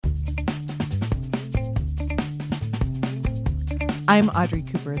I'm Audrey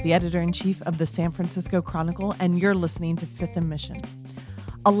Cooper, the editor-in-chief of the San Francisco Chronicle, and you're listening to Fifth and Mission.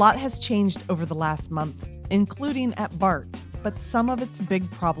 A lot has changed over the last month, including at BART, but some of its big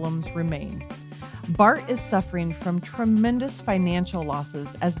problems remain. BART is suffering from tremendous financial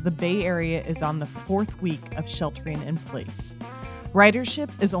losses as the Bay Area is on the fourth week of sheltering in place. Ridership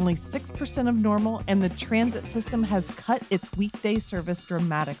is only 6% of normal, and the transit system has cut its weekday service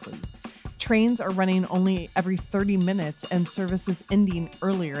dramatically. Trains are running only every 30 minutes and services ending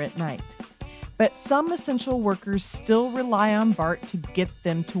earlier at night. But some essential workers still rely on BART to get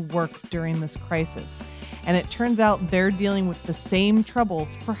them to work during this crisis. And it turns out they're dealing with the same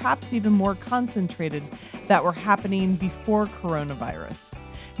troubles, perhaps even more concentrated, that were happening before coronavirus.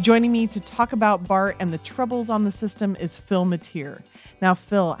 Joining me to talk about BART and the troubles on the system is Phil Matier. Now,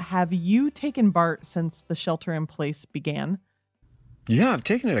 Phil, have you taken BART since the shelter in place began? Yeah, I've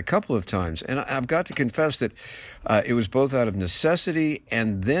taken it a couple of times, and I've got to confess that it was both out of necessity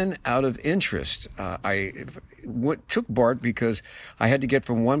and then out of interest. Took BART because I had to get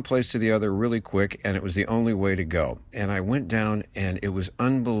from one place to the other really quick, and it was the only way to go. And I went down, and it was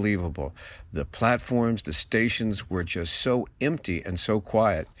unbelievable. The platforms, the stations were just so empty and so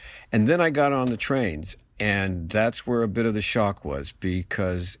quiet. And then I got on the trains, and that's where a bit of the shock was,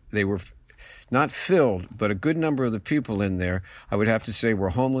 because they were not filled, but a good number of the people in there, I would have to say, were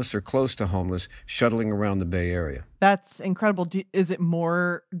homeless or close to homeless, shuttling around the Bay Area. That's incredible. Does it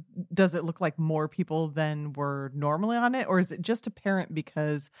look like more people than were normally on it? Or is it just apparent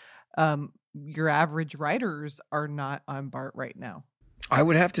because your average riders are not on BART right now? I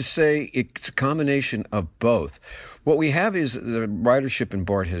would have to say it's a combination of both. What we have is the ridership in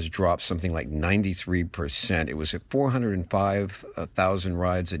BART has dropped something like 93%. It was at 405,000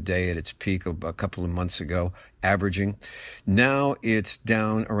 rides a day at its peak a couple of months ago, averaging. Now it's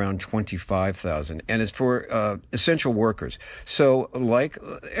down around 25,000, and it's for essential workers. So like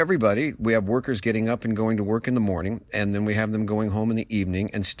everybody, we have workers getting up and going to work in the morning, and then we have them going home in the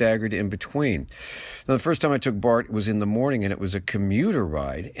evening and staggered in between. Now, the first time I took BART was in the morning, and it was a commuter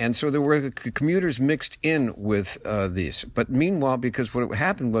ride, and so there were commuters mixed in with these. But meanwhile, because what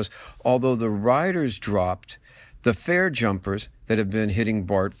happened was, although the riders dropped, the fare jumpers that have been hitting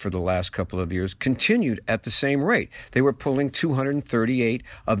BART for the last couple of years continued at the same rate. They were pulling 238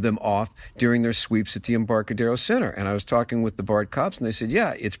 of them off during their sweeps at the Embarcadero Center. And I was talking with the BART cops, and they said,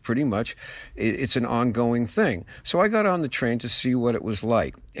 yeah, it's pretty much, it's an ongoing thing. So I got on the train to see what it was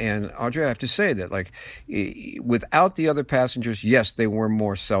like. And Audrey, I have to say that, without the other passengers, yes, they were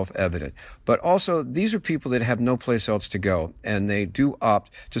more self-evident. But also, these are people that have no place else to go, and they do opt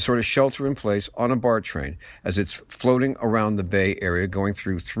to sort of shelter in place on a BART train as it's floating around the Bay Area, going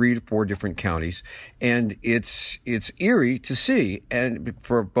through 3 to 4 different counties. And it's eerie to see, and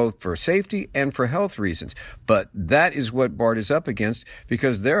for both for safety and for health reasons. But that is what BART is up against,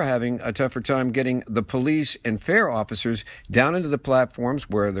 because they're having a tougher time getting the police and fare officers down into the platforms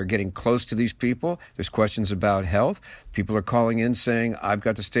where they're getting close to these people. There's questions about health. People are calling in saying, I've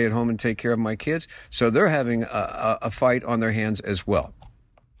got to stay at home and take care of my kids. So they're having a fight on their hands as well.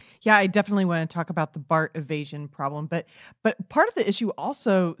 Yeah, I definitely want to talk about the BART evasion problem, but part of the issue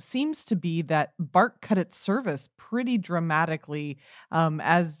also seems to be that BART cut its service pretty dramatically.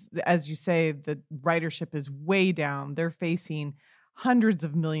 As you say, the ridership is way down. They're facing hundreds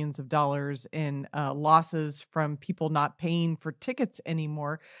of millions of dollars in losses from people not paying for tickets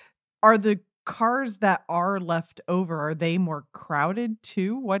anymore. Are the cars that are left over, are they more crowded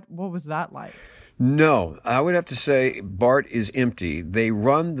too? What was that like? No, I would have to say BART is empty. They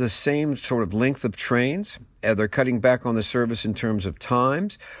run the same sort of length of trains. They're cutting back on the service in terms of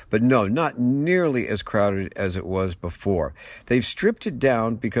times, but no, not nearly as crowded as it was before. They've stripped it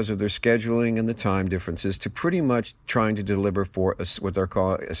down because of their scheduling and the time differences to pretty much trying to deliver for what they're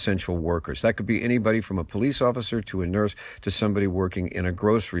calling essential workers. That could be anybody from a police officer to a nurse to somebody working in a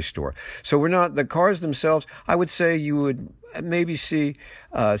grocery store. So the cars themselves, I would say you would maybe see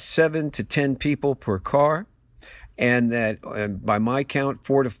 7 to 10 people per car. And that, by my count,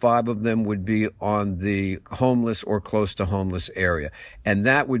 4 to 5 of them would be on the homeless or close to homeless area. And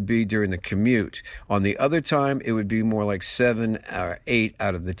that would be during the commute. On the other time, it would be more like 7 or 8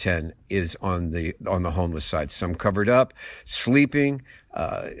 out of the 10 is on the homeless side. Some covered up, sleeping,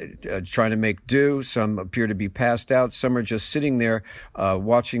 trying to make do. Some appear to be passed out. Some are just sitting there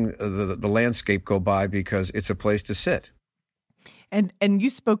watching the landscape go by because it's a place to sit. And you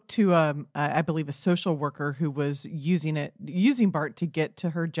spoke to I believe a social worker who was using BART to get to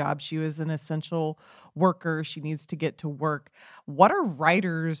her job. She was an essential worker. She needs to get to work. What are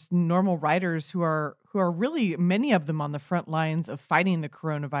normal riders who are really, many of them, on the front lines of fighting the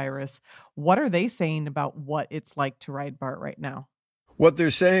coronavirus? What are they saying about what it's like to ride BART right now? What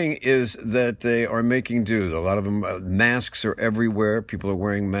they're saying is that they are making do. A lot of them, masks are everywhere. People are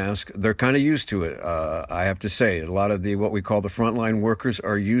wearing masks. They're kind of used to it. I have to say, a lot of what we call the frontline workers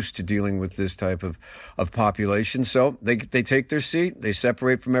are used to dealing with this type of population. So they take their seat. They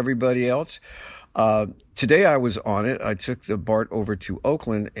separate from everybody else. Today I was on it. I took the BART over to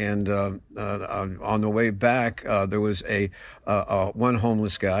Oakland, and on the way back, there was one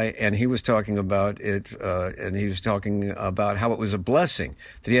homeless guy, and he was talking about it, and he was talking about how it was a blessing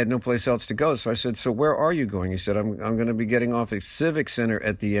that he had no place else to go. So I said, "So where are you going?" He said, "I'm going to be getting off at Civic Center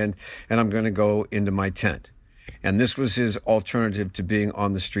at the end, and I'm going to go into my tent." And this was his alternative to being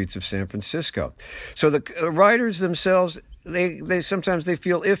on the streets of San Francisco. So the riders themselves, they sometimes they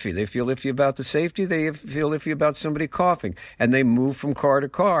feel iffy. They feel iffy about the safety. They feel iffy about somebody coughing, and they move from car to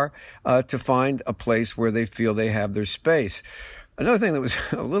car to find a place where they feel they have their space. Another thing that was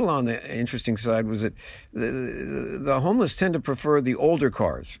a little on the interesting side was that the homeless tend to prefer the older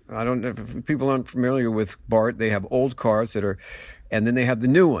cars. I don't know if people aren't familiar with BART. They have old cars that are, and then they have the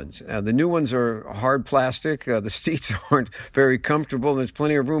new ones. The new ones are hard plastic. The seats aren't very comfortable. There's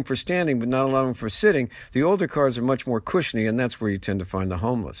plenty of room for standing, but not a lot of room for sitting. The older cars are much more cushiony, and that's where you tend to find the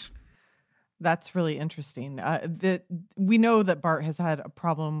homeless. That's really interesting. We know that BART has had a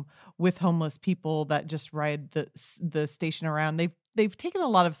problem with homeless people that just ride the station around. They've taken a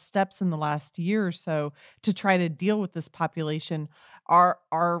lot of steps in the last year or so to try to deal with this population.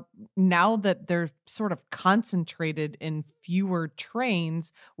 Are now that they're sort of concentrated in fewer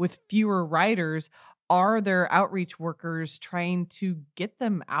trains with fewer riders, are there outreach workers trying to get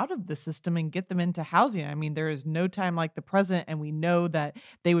them out of the system and get them into housing? I mean, there is no time like the present, and we know that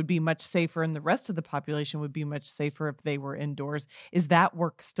they would be much safer and the rest of the population would be much safer if they were indoors. Is that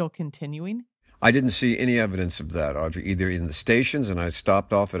work still continuing? I didn't see any evidence of that, Audrey, either in the stations, and I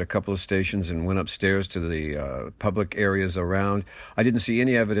stopped off at a couple of stations and went upstairs to the public areas around. I didn't see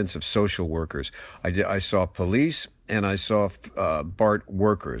any evidence of social workers. I saw police, and I saw BART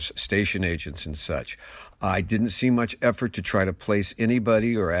workers, station agents and such. I didn't see much effort to try to place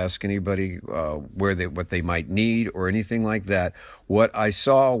anybody or ask anybody what they might need or anything like that. What I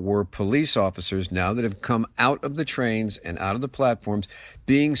saw were police officers now that have come out of the trains and out of the platforms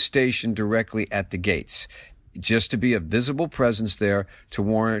being stationed directly at the gates, just to be a visible presence there to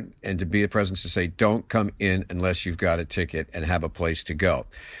warrant and to be a presence to say, don't come in unless you've got a ticket and have a place to go.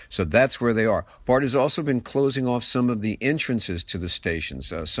 So that's where they are. BART has also been closing off some of the entrances to the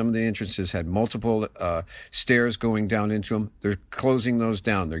stations. Some of the entrances had multiple stairs going down into them. They're closing those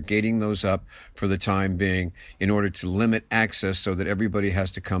down. They're gating those up for the time being in order to limit access so that everybody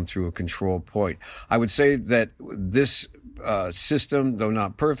has to come through a control point. I would say that this system, though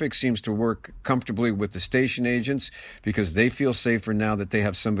not perfect, seems to work comfortably with the station agents because they feel safer now that they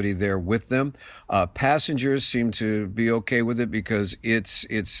have somebody there with them. Passengers seem to be okay with it because it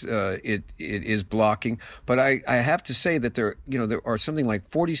is blocking. But I have to say that there are something like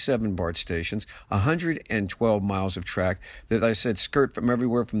 47 BART stations, 112 miles of track that I said skirt from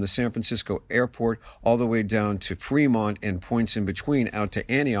everywhere from the San Francisco airport all the way down to Fremont and points in between out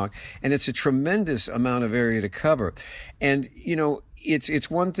to Antioch. And it's a tremendous amount of area to cover. And, it's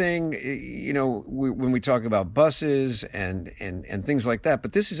one thing, when we talk about buses and things like that,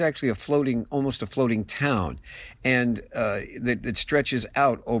 but this is actually almost a floating town, and that stretches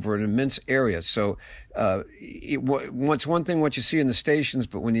out over an immense area. So it's one thing what you see in the stations,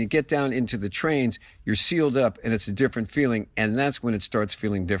 but when you get down into the trains, you're sealed up, and it's a different feeling, and that's when it starts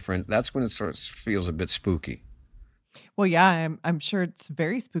feeling different. That's when it feels a bit spooky. Well, yeah, I'm sure it's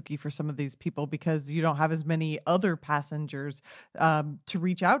very spooky for some of these people because you don't have as many other passengers to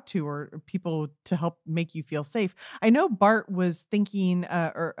reach out to or people to help make you feel safe. I know BART was thinking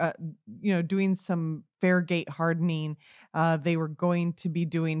doing some fare gate hardening. They were going to be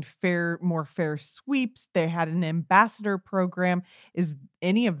doing more fare sweeps. They had an ambassador program. Is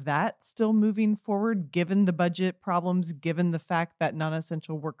any of that still moving forward, given the budget problems, given the fact that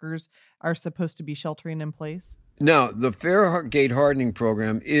non-essential workers are supposed to be sheltering in place? Now, the fare gate hardening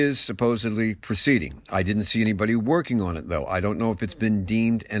program is supposedly proceeding. I didn't see anybody working on it, though. I don't know if it's been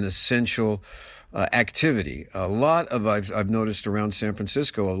deemed an essential activity. A lot of I've noticed around San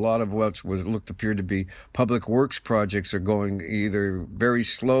Francisco, a lot of what appeared to be public works projects are going either very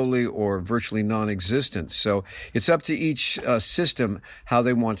slowly or virtually non-existent. So it's up to each system how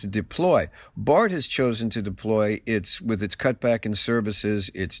they want to deploy. BART has chosen to deploy with its cutback in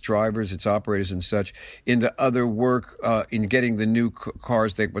services, its drivers, its operators and such, into other work in getting the new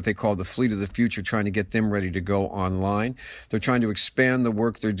cars, what they call the fleet of the future, trying to get them ready to go online. They're trying to expand the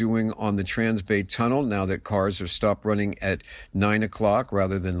work they're doing on the Transbay Bay tunnel now that cars have stopped running at 9 o'clock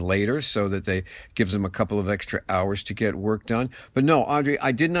rather than later, so that they gives them a couple of extra hours to get work done. But no, Audrey,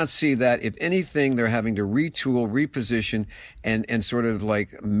 I did not see that. If anything, they're having to retool, reposition, and sort of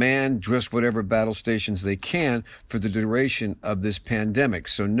like man just whatever battle stations they can for the duration of this pandemic.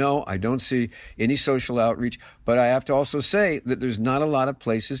 So no, I don't see any social outreach, but I have to also say that there's not a lot of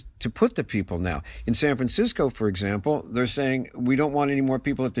places to put the people now. In San Francisco, for example, they're saying we don't want any more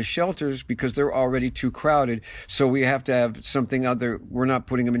people at the shelters because they're already too crowded, so we have to have something other. We're not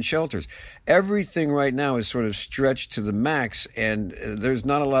putting them in shelters. Everything right now is sort of stretched to the max, and there's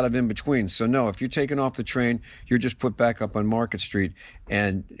not a lot of in between. So no, if you're taken off the train, you're just put back up on Market Street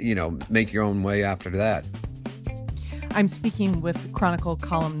and, make your own way after that. I'm speaking with Chronicle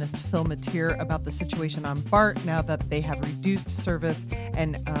columnist Phil Matier about the situation on BART now that they have reduced service,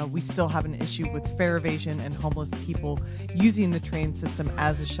 and we still have an issue with fare evasion and homeless people using the train system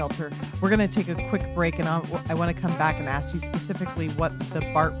as a shelter. We're going to take a quick break, and I want to come back and ask you specifically what the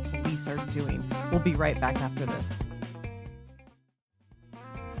BART police are doing. We'll be right back after this.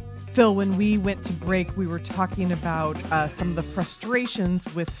 Phil, when we went to break, we were talking about some of the frustrations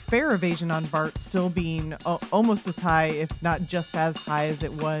with fare evasion on BART still being almost as high, if not just as high as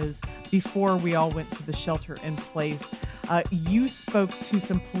it was before we all went to the shelter in place. You spoke to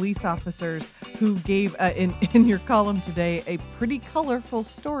some police officers who gave, in your column today, a pretty colorful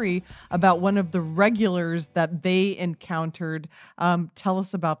story about one of the regulars that they encountered. Tell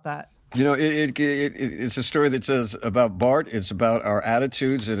us about that. It's a story that says about BART, it's about our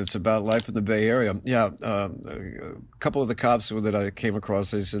attitudes, and it's about life in the Bay Area. Yeah, a couple of the cops that I came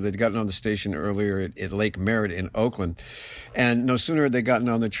across, they said they'd gotten on the station earlier at Lake Merritt in Oakland, and no sooner had they gotten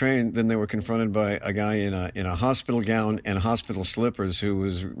on the train than they were confronted by a guy in a hospital gown and hospital slippers who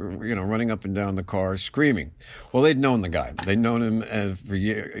was, running up and down the car screaming. Well, they'd known the guy. They'd known him for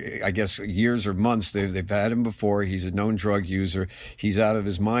years or months. They've had him before. He's a known drug user. He's out of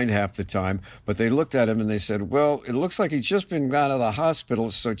his mind half the time, but they looked at him and they said, well, it looks like he's just been out of the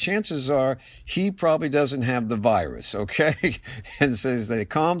hospital, so chances are he probably doesn't have the virus, okay? And says they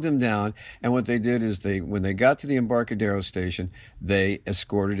calmed him down, and what they did is when they got to the Embarcadero station, they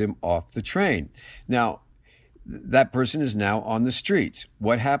escorted him off the train. Now, that person is now on the streets.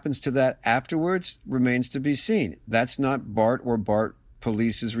 What happens to that afterwards remains to be seen. That's not BART or BART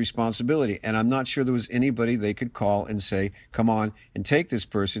police's responsibility. And I'm not sure there was anybody they could call and say, come on and take this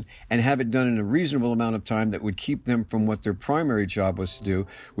person and have it done in a reasonable amount of time that would keep them from what their primary job was to do,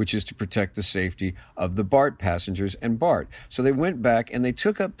 which is to protect the safety of the BART passengers and BART. So they went back and they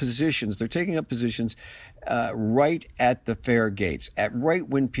took up positions. They're taking up positions right at the fare gates, right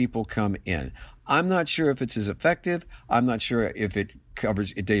when people come in. I'm not sure if it's as effective. I'm not sure if it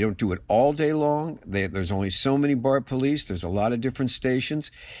covers it. They don't do it all day long. There's only so many BART police. There's a lot of different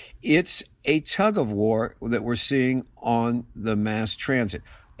stations. It's a tug of war that we're seeing on the mass transit.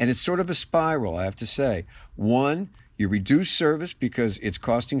 And it's sort of a spiral, I have to say. One, you reduce service because it's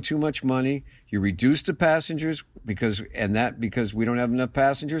costing too much money. You reduce the passengers because we don't have enough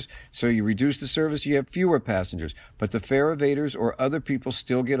passengers. So you reduce the service, you have fewer passengers. But the fare evaders or other people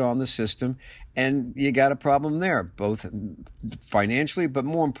still get on the system, and you got a problem there, both financially, but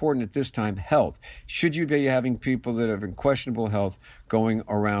more important at this time, health. Should you be having people that have questionable health going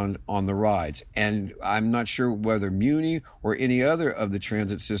around on the rides? And I'm not sure whether Muni or any other of the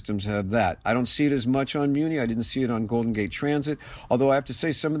transit systems have that. I don't see it as much on Muni. I didn't see it on Golden Gate Transit, although I have to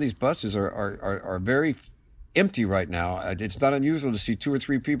say some of these buses are very empty right now. It's not unusual to see 2 or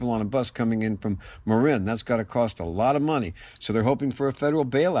 3 people on a bus coming in from Marin. That's got to cost a lot of money. So they're hoping for a federal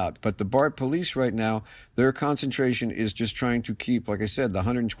bailout. But the BART police right now, their concentration is just trying to keep, like I said, the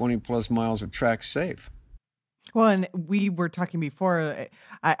 120 plus miles of tracks safe. Well, and we were talking before,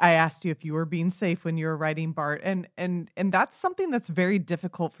 I asked you if you were being safe when you were riding BART, and that's something that's very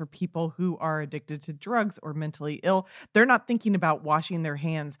difficult for people who are addicted to drugs or mentally ill. They're not thinking about washing their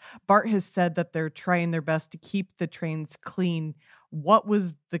hands. BART has said that they're trying their best to keep the trains clean.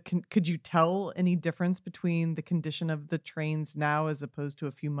 Could you tell any difference between the condition of the trains now as opposed to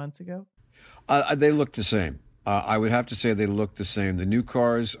a few months ago? They look the same. I would have to say they look the same. The new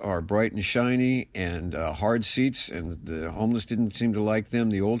cars are bright and shiny and hard seats, and the homeless didn't seem to like them.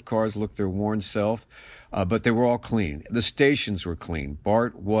 The old cars looked their worn self, but they were all clean. The stations were clean.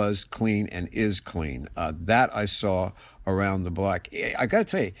 BART was clean and is clean. That I saw around the block. I got to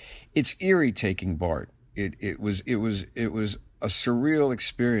tell you, it's eerie taking BART. It was a surreal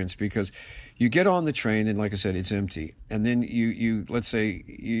experience because you get on the train and, like I said, it's empty. And then you let's say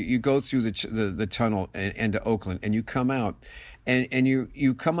you go through the tunnel and to Oakland, and you come out and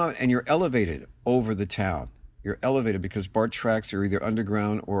you come out and you're elevated over the town. You're elevated because BART tracks are either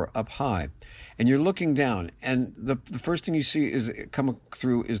underground or up high. And you're looking down, and the first thing you see is come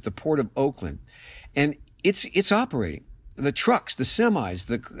through is the Port of Oakland. And it's operating. The trucks, the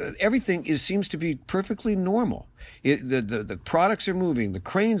semis, everything seems to be perfectly normal. The products are moving, the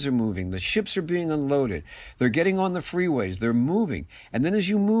cranes are moving, the ships are being unloaded. They're getting on the freeways, they're moving. And then as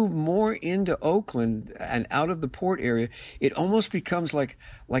you move more into Oakland and out of the port area, it almost becomes like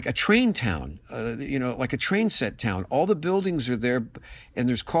a train town, like a train set town. All the buildings are there, and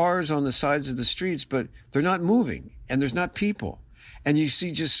there's cars on the sides of the streets, but they're not moving, and there's not people. And you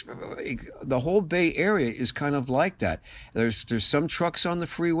see just the whole Bay Area is kind of like that. There's some trucks on the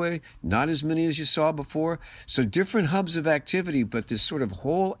freeway, not as many as you saw before. So different hubs of activity, but this sort of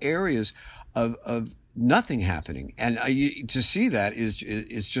whole areas of nothing happening. And to see that is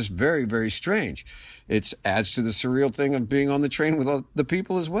just very, very strange. It adds to the surreal thing of being on the train with all the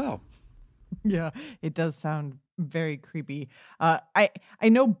people as well. Yeah, it does sound very creepy. I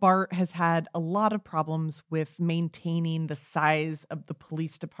know BART has had a lot of problems with maintaining the size of the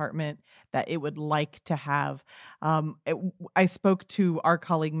police department that it would like to have. I spoke to our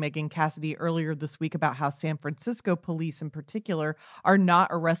colleague Megan Cassidy earlier this week about how San Francisco police in particular are not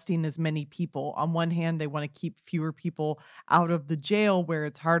arresting as many people. On one hand, they want to keep fewer people out of the jail where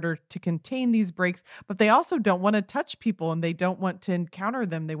it's harder to contain these breaks, but they also don't want to touch people and they don't want to encounter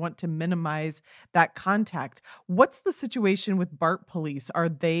them. They want to minimize that contact. What's the situation with BART police? Are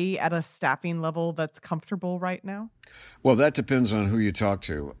they at a staffing level that's comfortable right now? Well, that depends on who you talk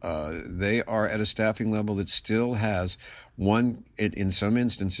to. They are at a staffing level that still has in some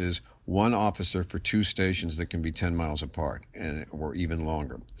instances, one officer for two stations that can be 10 miles apart or even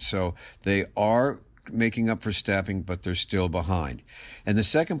longer. So they are making up for staffing, but they're still behind. And the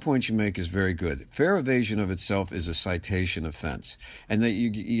second point you make is very good. Fare evasion of itself is a citation offense, and that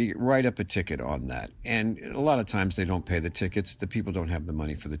you write up a ticket on that. And a lot of times they don't pay the tickets. The people don't have the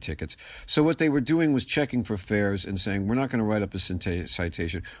money for the tickets. So what they were doing was checking for fares and saying, we're not going to write up a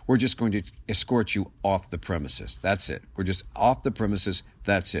citation. We're just going to escort you off the premises. That's it. We're just off the premises.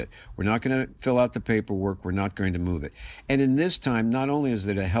 That's it. We're not going to fill out the paperwork. We're not going to move it. And in this time, not only is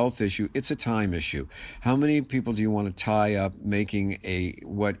it a health issue, it's a time issue. How many people do you want to tie up making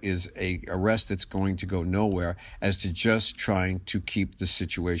what is a arrest that's going to go nowhere as to just trying to keep the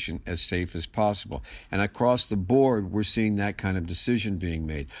situation as safe as possible? And across the board, we're seeing that kind of decision being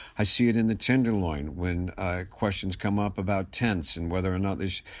made. I see it in the Tenderloin when questions come up about tents and whether or not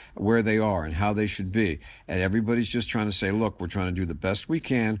where they are and how they should be. And everybody's just trying to say, look, we're trying to do the best we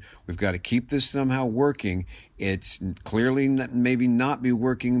can. We've got to keep this somehow working. It's clearly maybe not be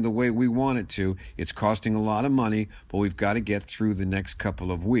working the way we want it to. It's costing a lot of money, but we've got to get through the next couple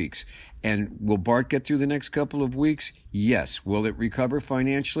of weeks. And will BART get through the next couple of weeks? Yes. Will it recover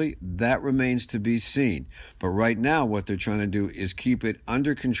financially? That remains to be seen. But right now, what they're trying to do is keep it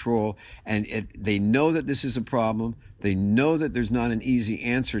under control. And they know that this is a problem. They know that there's not an easy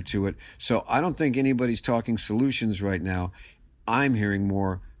answer to it. So I don't think anybody's talking solutions right now. I'm hearing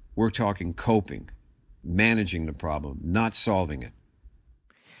more, we're talking coping, managing the problem, not solving it.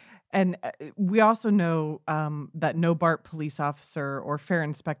 And we also know that no BART police officer or fare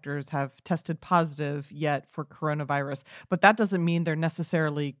inspectors have tested positive yet for coronavirus, but that doesn't mean they're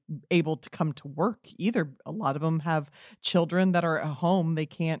necessarily able to come to work either. A lot of them have children that are at home. They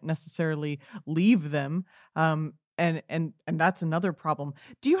can't necessarily leave them. And that's another problem.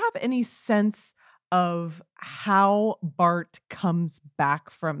 Do you have any sense of how BART comes back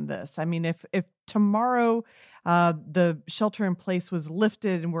from this? I mean, if tomorrow the shelter in place was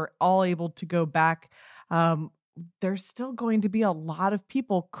lifted and we're all able to go back, there's still going to be a lot of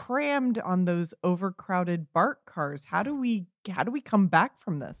people crammed on those overcrowded BART cars. How do we come back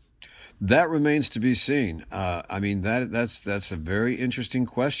from this? That remains to be seen. I mean, that's a very interesting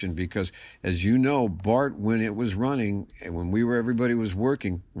question because, as you know, BART, when it was running and when everybody was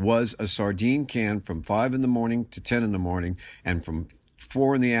working, was a sardine can from 5 in the morning to 10 in the morning and from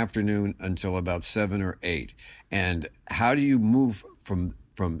 4 in the afternoon until about 7 or 8. And how do you move from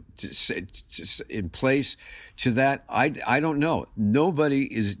in place to that? I don't know.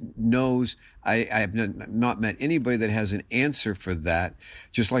 Nobody knows. I have not met anybody that has an answer for that,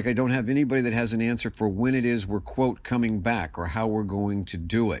 just like I don't have anybody that has an answer for when it is we're, quote, coming back or how we're going to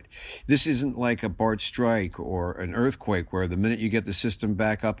do it. This isn't like a BART strike or an earthquake where the minute you get the system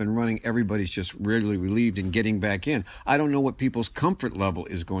back up and running, everybody's just really relieved and getting back in. I don't know what people's comfort level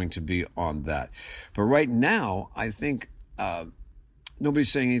is going to be on that. But right now, I think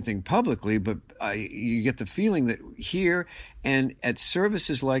nobody's saying anything publicly, but you get the feeling that here and at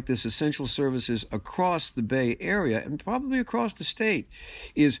services like this, essential services across the Bay Area and probably across the state,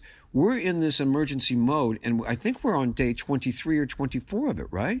 is we're in this emergency mode, and I think we're on day 23 or 24 of it,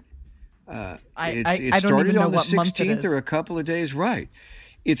 right? It started on the 16th or a couple of days, right?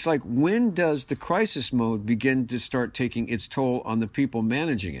 It's like, when does the crisis mode begin to start taking its toll on the people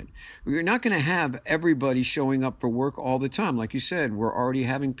managing it? We're not going to have everybody showing up for work all the time. Like you said, we're already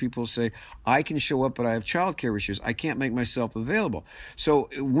having people say, I can show up, but I have childcare issues. I can't make myself available. So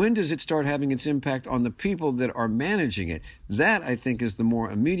when does it start having its impact on the people that are managing it? That, I think, is the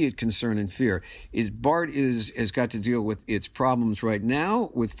more immediate concern and fear. BART has got to deal with its problems right now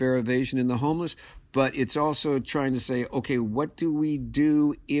with fare evasion and the homeless, but it's also trying to say, okay, what do we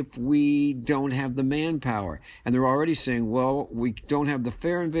do if we don't have the manpower? And they're already saying, well, we don't have the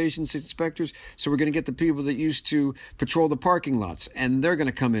fare evasion inspectors, so we're going to get the people that used to patrol the parking lots, and they're going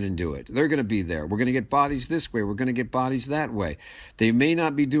to come in and do it. They're going to be there. We're going to get bodies this way. We're going to get bodies that way. They may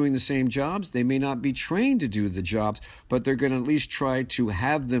not be doing the same jobs. They may not be trained to do the jobs, but they're going to at least try to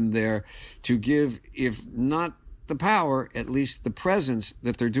have them there to give, if not the power, at least the presence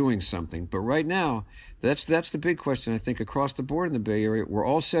that they're doing something. But right now, that's the big question, I think, across the board in the Bay Area. We're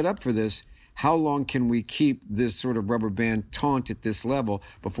all set up for this. How long can we keep this sort of rubber band taunt at this level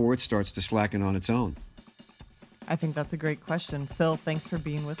before it starts to slacken on its own? I think that's a great question. Phil, thanks for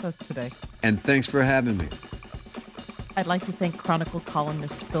being with us today. And thanks for having me. I'd like to thank Chronicle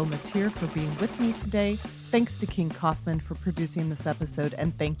columnist Phil Matier for being with me today. Thanks to King Kaufman for producing this episode,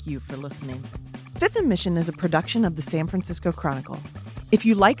 and thank you for listening. Fifth and Mission is a production of the San Francisco Chronicle. If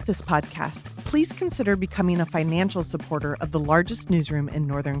you like this podcast, please consider becoming a financial supporter of the largest newsroom in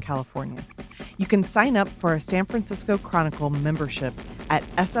Northern California. You can sign up for a San Francisco Chronicle membership at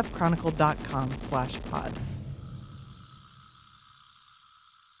sfchronicle.com/pod.